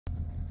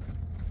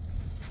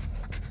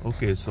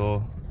Okay,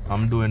 so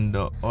I'm doing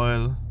the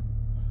oil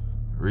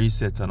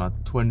reset on a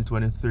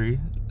 2023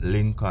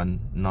 Lincoln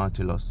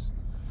Nautilus.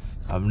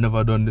 I've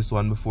never done this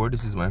one before.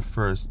 This is my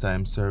first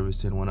time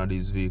servicing one of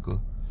these vehicles,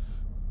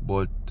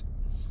 but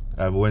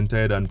I've went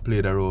ahead and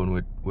played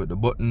around with the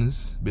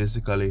buttons.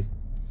 Basically,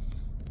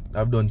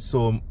 I've done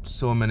so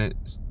many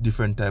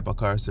different type of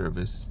car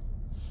service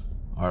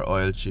or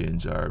oil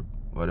change or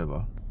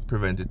whatever,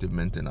 preventative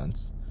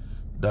maintenance,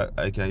 that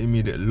I can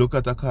immediately look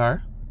at a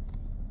car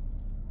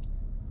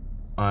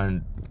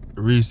and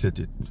reset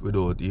it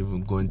without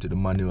even going to the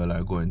manual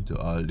or going to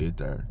all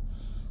data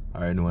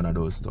or any one of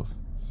those stuff.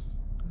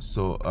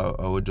 So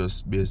I would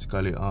just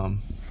basically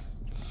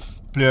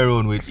play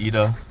around with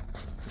either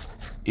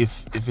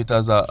if it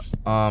has a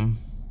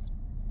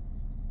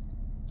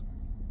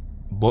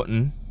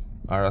button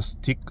or a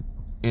stick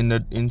in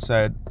the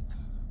inside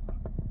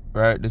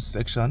right this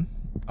section.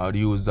 I would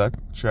use that,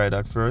 try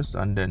that first,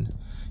 and then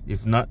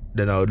if not,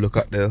 then I would look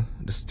at the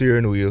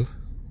steering wheel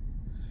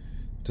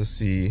to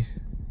see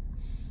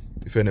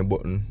if any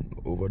button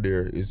over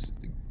there is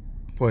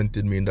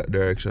pointed me in that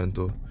direction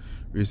to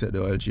reset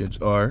the oil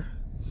change, or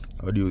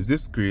I would use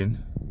this screen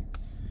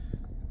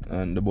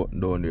and the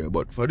button down there.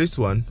 But for this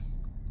one,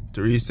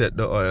 to reset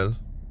the oil,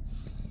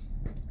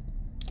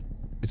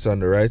 it's on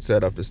the right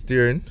side of the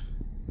steering.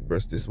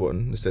 Press this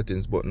button, the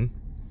settings button.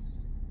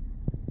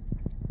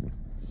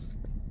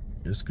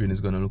 Your screen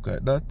is gonna look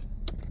like that.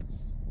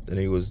 Then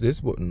you use this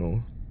button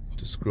now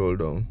to scroll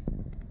down.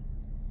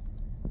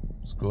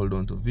 Scroll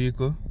down to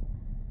vehicle.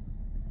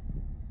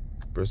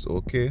 Press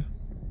OK.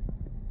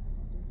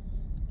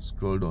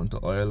 Scroll down to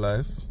oil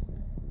life.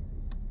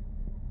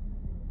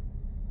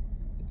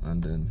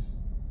 And then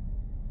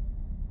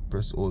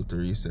press Alt to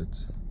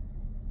reset.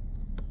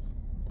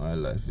 Oil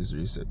life is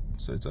reset.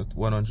 So it's at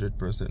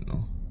 100%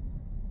 now.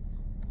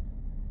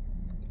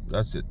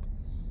 That's it.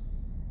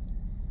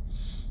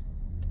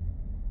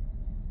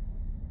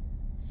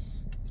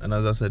 And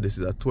as I said, this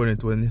is a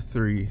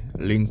 2023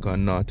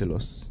 Lincoln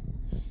Nautilus.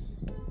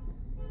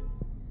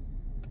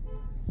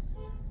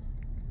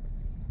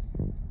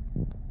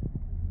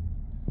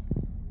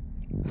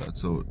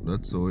 That's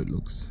how it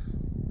looks.